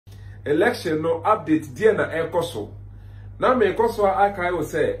election no update dear na ekoso. Na me ekoso aka will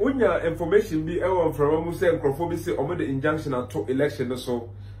say unya information bi ewo from mu say nkrofo bi say omo the injunction ato election no so.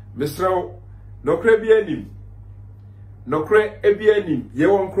 Misraw nokre bi anim. Nokre ebi anim. Ye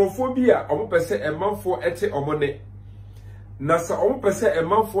won nkrofo bi a omo pese emanfo ete omo ne. Na sa omo pese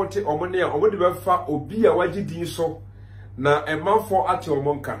emanfo ete omo ne a omo de befa obi a wagidin so na emanfo ate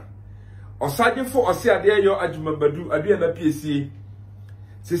omo nka. Osadefo osiade yo adwumabadu adua na PSC.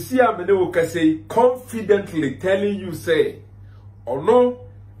 Sisia mene wo kase confidently telling you say ono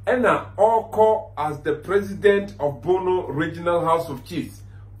ena oko as the president of Bono Regional House of Chiefs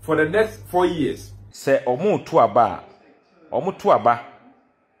for the next 4 years. Say omo tu aba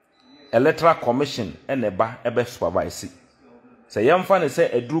electoral commission eneba ebe supervise. Say yamfa ne say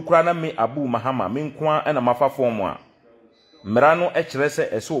eduru kura na me abu mahama me nko ena mafa form a mmara no ekire say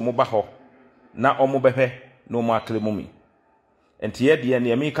eso omo ba ho na omo behwe no mo aklemu mi. Enti ye de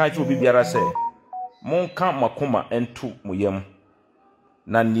ne me kan chu bibiara say monka makoma entu moyam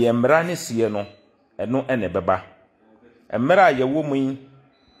na ne mmara ne sie no eno ene beba mmara ye wo mu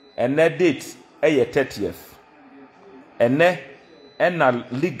ene date eye 30th ene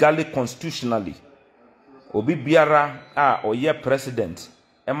legally constitutionally obi biara a oye president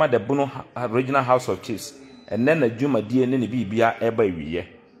ema the Bono Regional House of Chiefs ene na dwumadie ne bibia eba wiye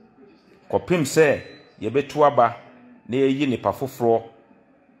kopim se ye betu aba na yi nipa foforo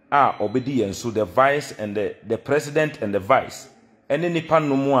a obedi yenso the vice and the president and the vice ene nipa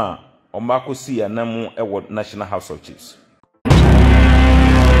nomu a omakosi ya namu ewo National House of Chiefs.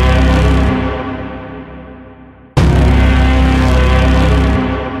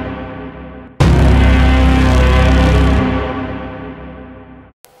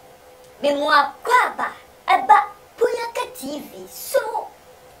 Memwa kwaba eba Puyaka TV. So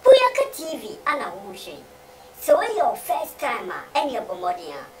Puyaka TV ana wushi. So when your first timer and your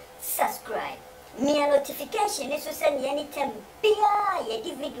bomodia, subscribe. Me a notification is to send anytime bia ye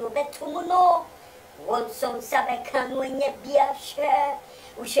di video betumuno. One song sabekan when ye bia share.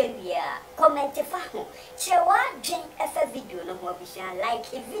 Ushebia comment fahu. Chewa drink efe video no mo bisha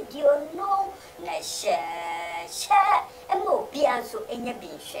like a video no na share. Emo bia so enye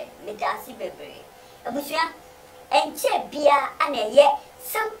bin share. Me dasi bebre. Abusha enche bia aneye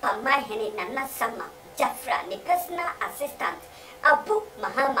sampa mahene na sama. Jafra, the personal assistant, Abu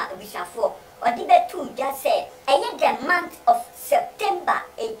Mahama Xpose Sammor, two just said, the month of September,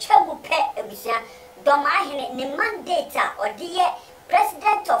 a chamupe Dormaahene the mandate or the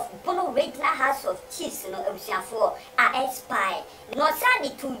president of Bono Regional House of Chiefs no Xpose are expired. No sadi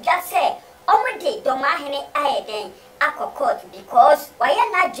to just say, Omode Dormaahene Ayeden Ako court because why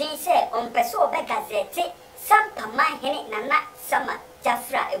not Jane say on Peso Begazette, Sampa Mahene Nana Sama.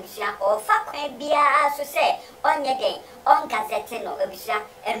 Jafra ebusha or fakwe bia so say onye den on gazette no ebusha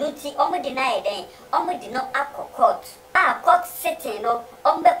enuti omo deny den omo di no court court sitting no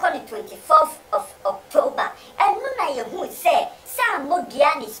on the 24th of October and no na ye hu say Sammor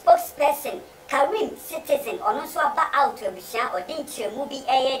ni spokesperson Karim citizen ono so aba out ebusha or den chemu bi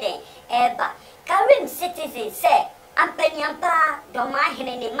den eba Karim citizen say Ampanyampa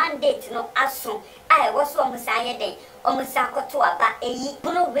Dormaahene ne mandate no aso I was almost ayeden almost akoto aba eyi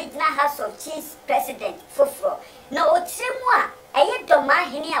Bono Regional House of Chiefs president foforo na otiremu a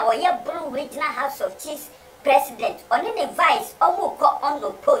Dormaahene a oye Bono Regional House of Chiefs president on the vice omuko on the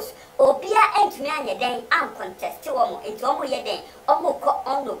post obia entumi anyeden am contest wo mo enti omo yeden omuko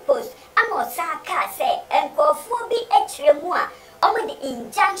on the post ama osaka say enkofo bi etiremu a the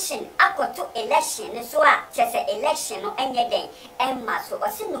injunction akoto election so a chese election no enyeden emma so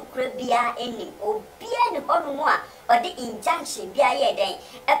osi no krabia enim obia ne hono a the injunction bia yeden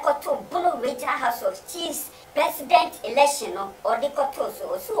ekoto Bono Regional House of Chiefs president election no the koto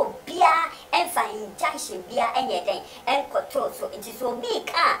so bia emfa injunction bia enyeden enkoto so nti so bi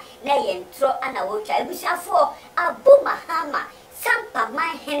ka na yentro ana wo twa ebusafo Abu Mahama Sampa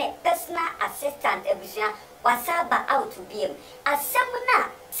Mahene personal assistant ebusha wasaba out to be him. As Samona,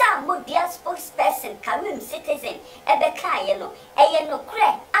 Sammor dia spokesperson, Karim citizen, Ebeka yeno, no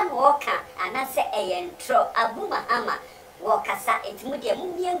cre, and walker, and I say tro Abu Mahama, Wakasa, it mudia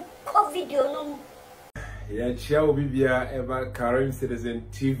mumian, video no. Yeah, Chia Bibia ever Karim Citizen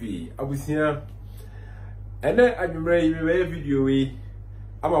TV. Abusia, and then I remember video.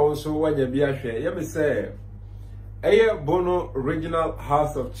 I'm also one ya be share. You may say, Bono Regional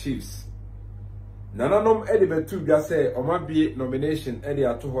House of Chiefs. Nananom edibe tu bia say omabi nomination edi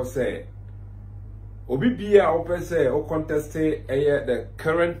ato ho say obi bia open say o contest the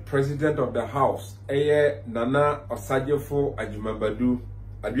current president of the house Nana Osajefo Ajumabadu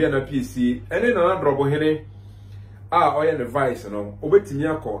adua na PC ene Nana Dormaahene oye the vice no obetimi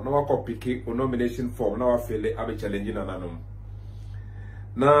akọ na wakọ pick o nomination form na wafele abe challenge nananom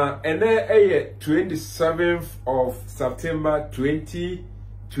na ene 27th of September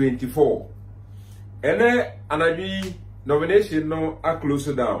 2024 ene anadwi nomination no a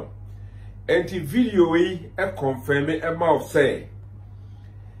close down enti video yi confirm mouth say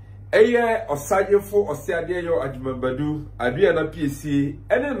osajefo osiade yo adwumabadu adua na PSC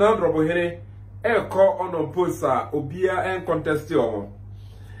ene na Dormaahene onomposa obia contest omo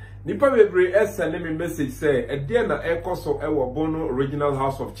nipa bebre send me message say e na ekoso ewo Bono Regional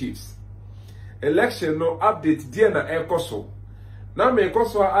House of Chiefs election no update na ekoso na me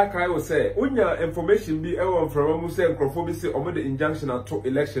ekoso aka yo say unya information bi ewo mframa mu say nkrofo bi say omo the injunction ato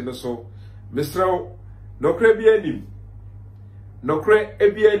election no so Mr. Nokre bi anim Nokre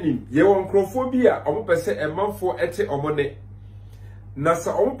ebi anim ye won nkrofo bi a omo pese emanfo ete omo ne na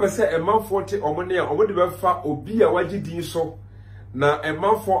sa omo pese emanfo te omo ne a omo de befa obi a wagidin so na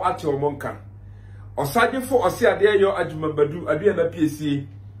emanfo ate omo nka osagefo osiade yo adwumabadu adua na PSC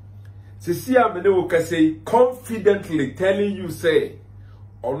sisi a mene wo kase confidently telling you say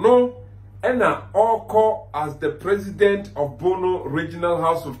ono ena oko as the president of Bono Regional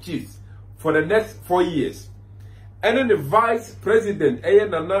House of Chiefs for the next 4 years. And then the vice president,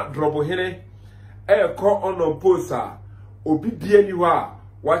 Nana Dormaahene, onomposa, obi bieni wa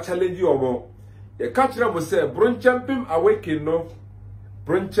challenge omo. Ye catch them say, Bronchampim awaken no,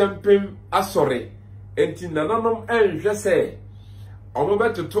 Bronchampim asore, enti nananom say, omo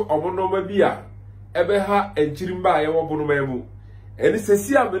beto to omo no mabia, ebeha enchirimba ye wo bono memu. And it's a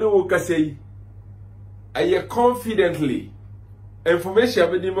siya mene wo kasei, aye confidently, information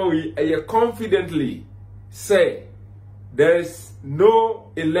abedimawi aye confidently say there is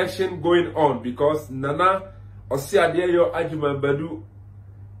no election going on because Nana osiade yo adwumabadu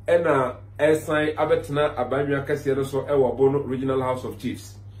ena esan abetena abanwa kase no so ewo Bono Regional House of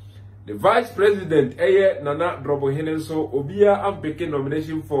Chiefs. The vice president Nana Dormaahene so obia ampeke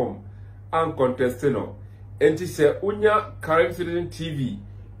nomination form and contest no enti se unya current citizen TV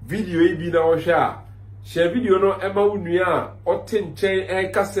video ibi na ohwa share video no ema unua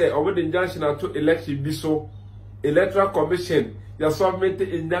otenchen kase over the injunction to election biso electoral commission ya submit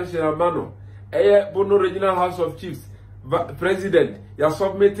injunction amano Bono Regional House of Chiefs president ya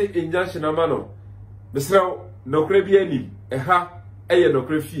submit injunction amano Mr. Nokre biani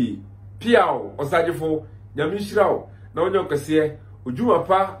nokre fie piao osajefo nyamishirawo na onyo kase ojuma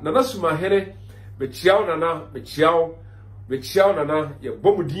pa na nasuma here mechiao nana mechiao nana ye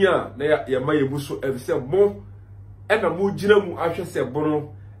bomudia na ya maye buso evise mo ena mu gina mu ahwese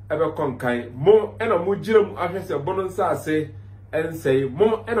Bono ebe konkan mo ena mu gina mu ahwese Bono nsase ensei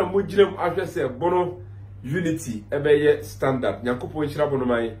mo ena mu gina mu ahwese Bono unity ebe ye standard nyankopon hira Bono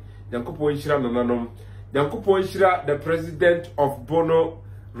mai nyankopon hira nananom nyankopon hira the president of Bono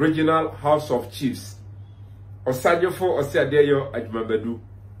Regional House of Chiefs osajefo osiadeyo adwumabadu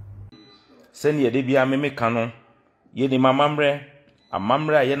seni ye de bia meme kano ye ni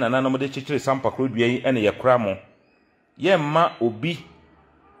amamre ye nananom de chichire sampakro dua yi ene ye kra mo ye ma obi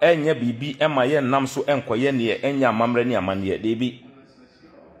enya bibi ema ye nam so enkoye ne ye enya amamre ne amane de bi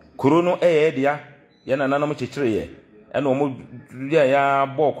kuro no eye dia ye nananom chichire ye ene omo ya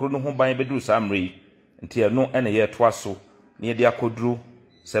bo kuro no ho ban beduru samre nti eno ene ye toa so ne ye de akoduru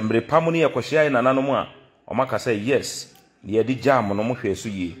sembre pamu ne ye kohia ye nananom a omaka say yes ne ye di jam no mo hwe so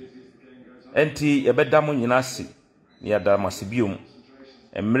yi enti ye beda mo nyina si ne ya da masibium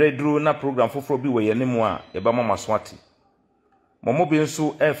emre duru na program foforo bi we ye ne mu a ye ba mama swati momo bi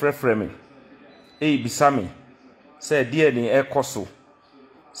nso frefre me bisami say die ni ekoso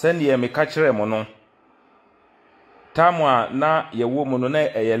send ye me ka kire mo no tamwa na ye wo mo no na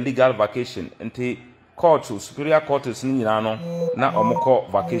ye legal vacation enti court superior courts ni nyina no na omukọ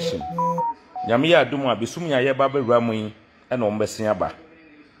vacation nyame ya dum a besum ya ye ba bewura mu yi na ombesia aba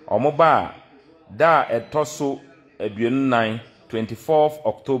omoba da etoso aduonu 9 24th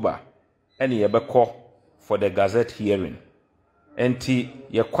October ene ye bekọ for the gazette hearing enti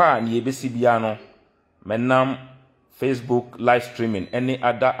ye kwa ni ye besi bia no menam Facebook live streaming any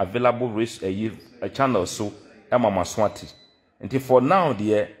other available channel so mama swati enti for now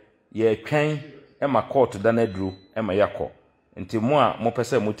ye twen ema court danadru ema yakọ enti mo a mo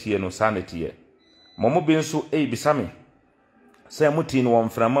pese motie no sanity ye mo bi nso bisame se motie no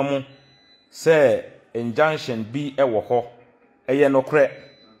wonframa mu se injunction bi ewo ho eye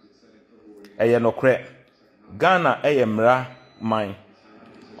nokre Ghana eye mra man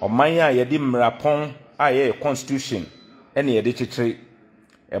oman a ye di mra pon a ye constitution ene ye de chichiri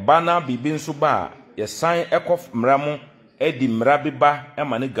eba na bibi nso ba ye sign ekof mra mu edi mra biba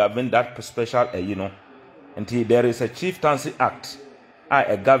ema ne govern that special no Until there is a Chieftaincy Act,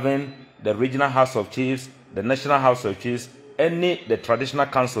 I govern the Regional House of Chiefs, the National House of Chiefs, the Traditional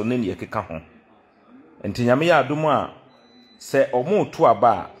Council ni yekeka ho. Until nyame ya aduma se omu tu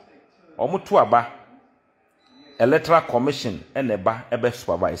aba Electoral Commission eba ebe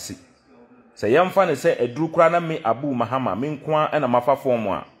supervise. Se yamfa ne se eduru kura na me abu Mahama me nkoa na mafa form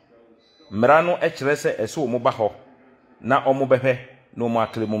a mmara no ekire se eso omu ba ho na omu behwe na omu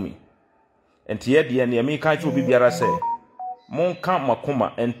aklemu mi. Enti ye de ne mi ka chu bibiara se monka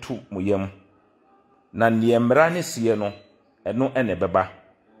makoma entu muyam na ne mmara ne sie no eno ene beba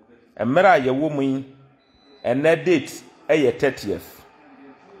mmara ye wo mu ene date eye 30th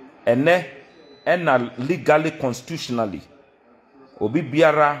ene legally constitutionally obi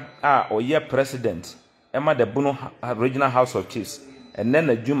biara a oye president ema the Bono Regional House of Chiefs ene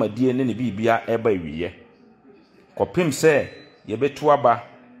na dwumadie ne bibia eba wiye kopim se ye betu aba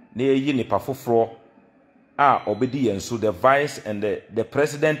na yi nipa foforo a obedi yenso the vice and the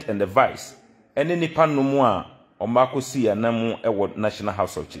president and the vice ene nipa nomu a omakosi anamu ewo National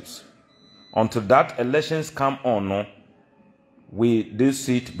House of Chiefs. Until that elections come on, no, this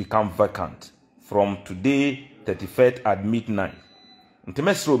seat become vacant from today 31st at midnight.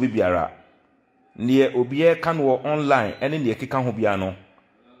 Ntemesro bibiara niye obiye kanwo online ene niye keka ho bia no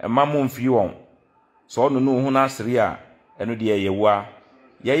emamu mfi won so no no hu na asiri a eno de yewa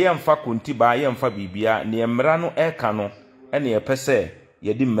ye mfa kontiba ye mfa bibia ne mmra no eka no ene ye pese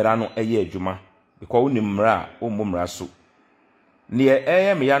ye di mmra no eye adwuma because woni mmra o mmra so ne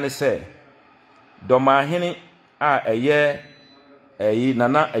eye me ya ne se Dormaahene a eye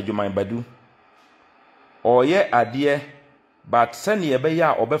nana adwuman badu oye ade but sene ye be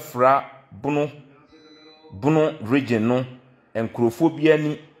ya obefra Bono region no enkrofo bia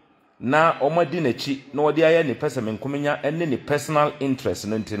ni na omadi nachi na odi aye ne pese menkomenya enne ne personal interest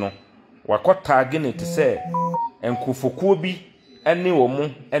no ntino wakota gene te se enkofokuo bi enne wo mu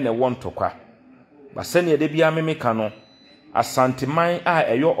ene wontokwa ba sene de bia memeka no asanteman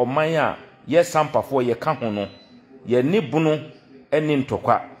a eyo oman a ye sampafo ye ka ho no ye ne Bono ene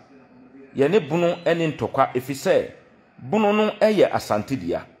ntokwa ye ne Bono ene ntokwa efise Bono no eye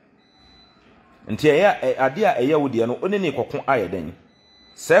asantedia nti ade a eye wodi no one ne kokon ayeden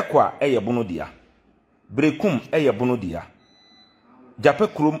sekwa eye Bono dia brekum eye Bono dia jape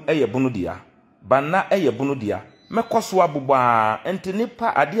krum eye Bono dia banna eye Bono dia mekoso abugba enti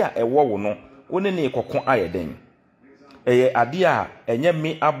nipa ade a ewo wo no one ne kokon ayeden eye ade a enye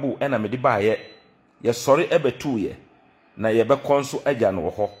mi abu ena me di baaye ye sori ebetu ye na ye be konso agya no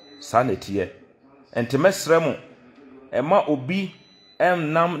ho sa netie enti mesremu ema obi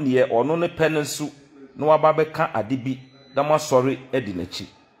nam ne ono ne penensu no waba beka ade bi da ma sori edi nachi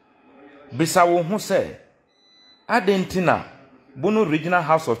bisa wo hu se adentina Bono Regional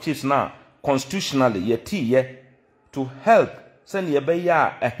House of Chiefs na constitutionally ye to help send ye be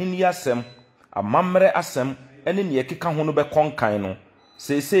ya ahini asem amamre asem ene ne yekeka ho no be konkan no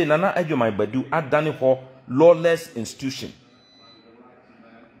sei nana adwuman badu adane ho lawless institution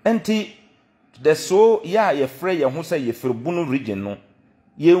enti the so ya ye frɛ ye ho sɛ ye frɛ Bono region no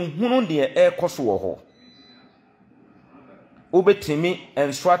ye hunu de ekoso wo ho obetimi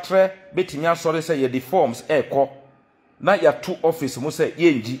ensoatre betimi asɔre sɛ ye the forms ekɔ na ya to office mo sɛ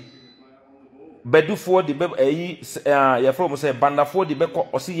ye ngi badufo de be ye frɛ mo sɛ bandafo de be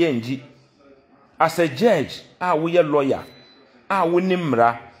kɔ ɔse ye ngi as a judge we a lawyer we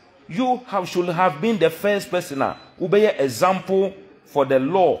nimra should have been the first person who be an example for the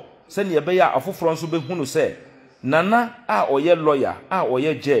law send ye be ya afoforo nso be hunu se nana oye lawyer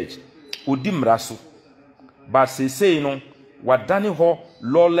oye judge odi mra so but say no wadane ho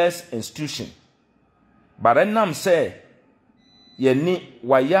lawless institution but enam say ye ni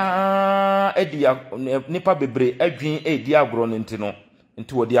waya edia nipa bebre adwin edi agro no ntino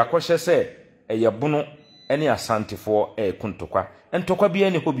nti wodi akohye se eye Bono ene asante fo kuntokwa entokwa bia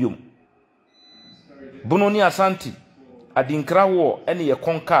ne hobium Bono ni asante adinkra wo ene ye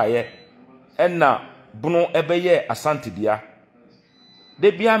konka ye enna Bono ebeye asante dia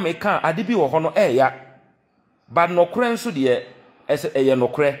de bia meka ade bi wo ho no ya ba nokre nso de eye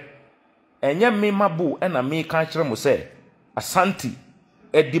nokre enye me mabu ena me ka kire mo se asante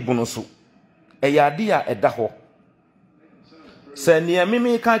edi Bono so eye ade a eda ho se ne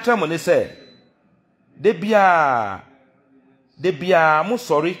me ka kire mo ne se de bia mo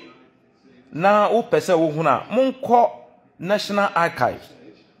sorry na wo pese wo huna monko National Archives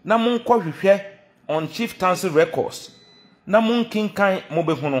na monko hwehwe on Chieftaincy records na monkinkan mo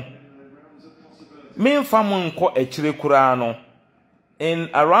be hunu memfa monko ekire kura no in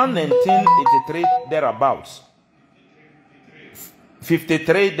around 1983 thereabouts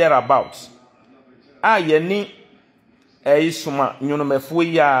 53 thereabouts a yeni suma nyonomefo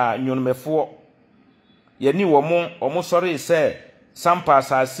ya nyonomefo yeni omo sori se sampa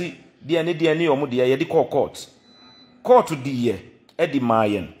asasi de ne omo de ye de court di ye edi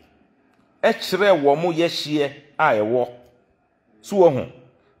mayen kire womo ye hye a ewo so ho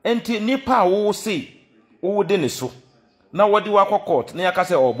enti nipa a wo se wo de ne so na wodi wa court na yaka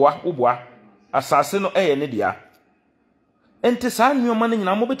se oboa asase no ne dia enti saa nneoma no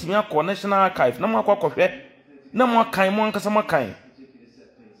nyina mo betimi akọ national archive na mo akọhwẹ na mo kan mo ankasa mo kan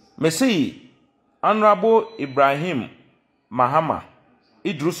mesi honorable Ibrahim Mahama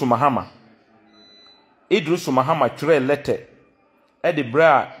Idrisu Mahama tire letter edi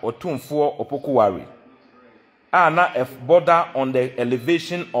bra otumfo opokuwari na if border on the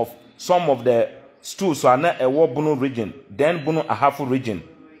elevation of some of the stools na ewo Bono region then Bono Ahafu region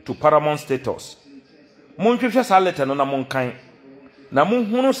to paramount status. Monhwehwe sa letter no na monkan na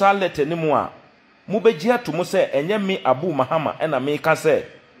monhunu sa letter ni mu a mubegye atomo se enye me Abu Mahama na me ka se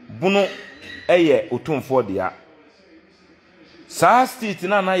Bono eye otumfo dia sa state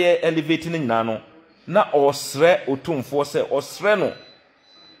na ye elevate ni nyina no na osre otumfo se osre no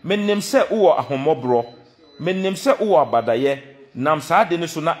mennim se uwo ahomobro mennim se uwo abadaye nam sa de ni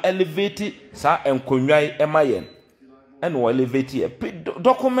so na elevate sa enkonwai emayen and we elevate here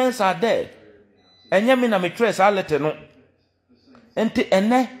documents are there enye me na me twerɛ sa letter no enti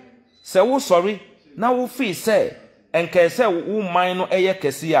ene se wo sorry na wo fi se enke se wo man no eye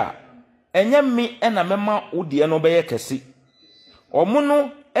kesi a enye me na mema wo de no beye kesi omo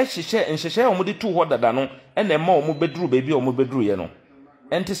no nhyehyɛ omo de tu ho dada no ena ema omo beduru baby omo beduru ye no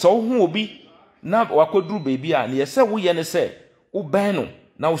enti se wo hu obi na wakoduru baby a ne ye se wo ye ne se wo ban no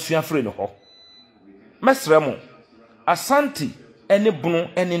na wo sua frɛ no ho mesrɛ mo Asante ene Bono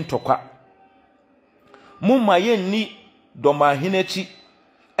ene ntokwa mumma yenni Dormaahene chi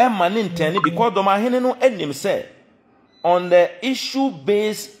emma ne ntane because Dormaahene no enim say on the issue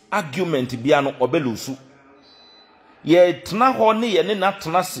based argument bia no obelusu ye tena ho ne ye ne na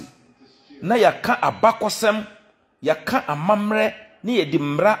tenase na yaka abakosem yaka amamre ne ye di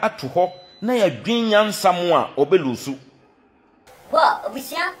mra ato ho na ya dwenya nsam a obelusu. Well,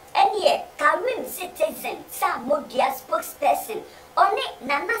 obisia any Karen citizen Samodia spokesperson only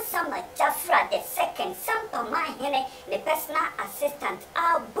Nana Sama Jafra the second Dormaahene the personal assistant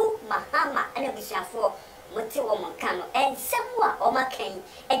Abu Mahama and obisia for Motiwo Monkano and somewhere Omaken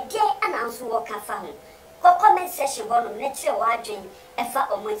a day announce work afam. Comment session one nature waging efa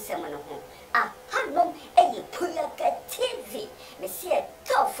omonsemono ho. Hanom Puyaka TV. Monsieur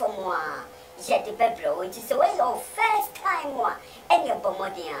tough for moi. Jadi bebro, which is away your first time one and your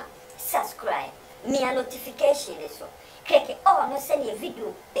bomodia. Subscribe. Me a notification so. Click all no send a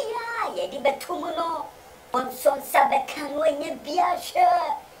video. Bia ye di betumuno. On son sabe can when ye bia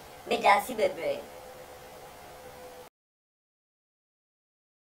sure. Medasi bebre.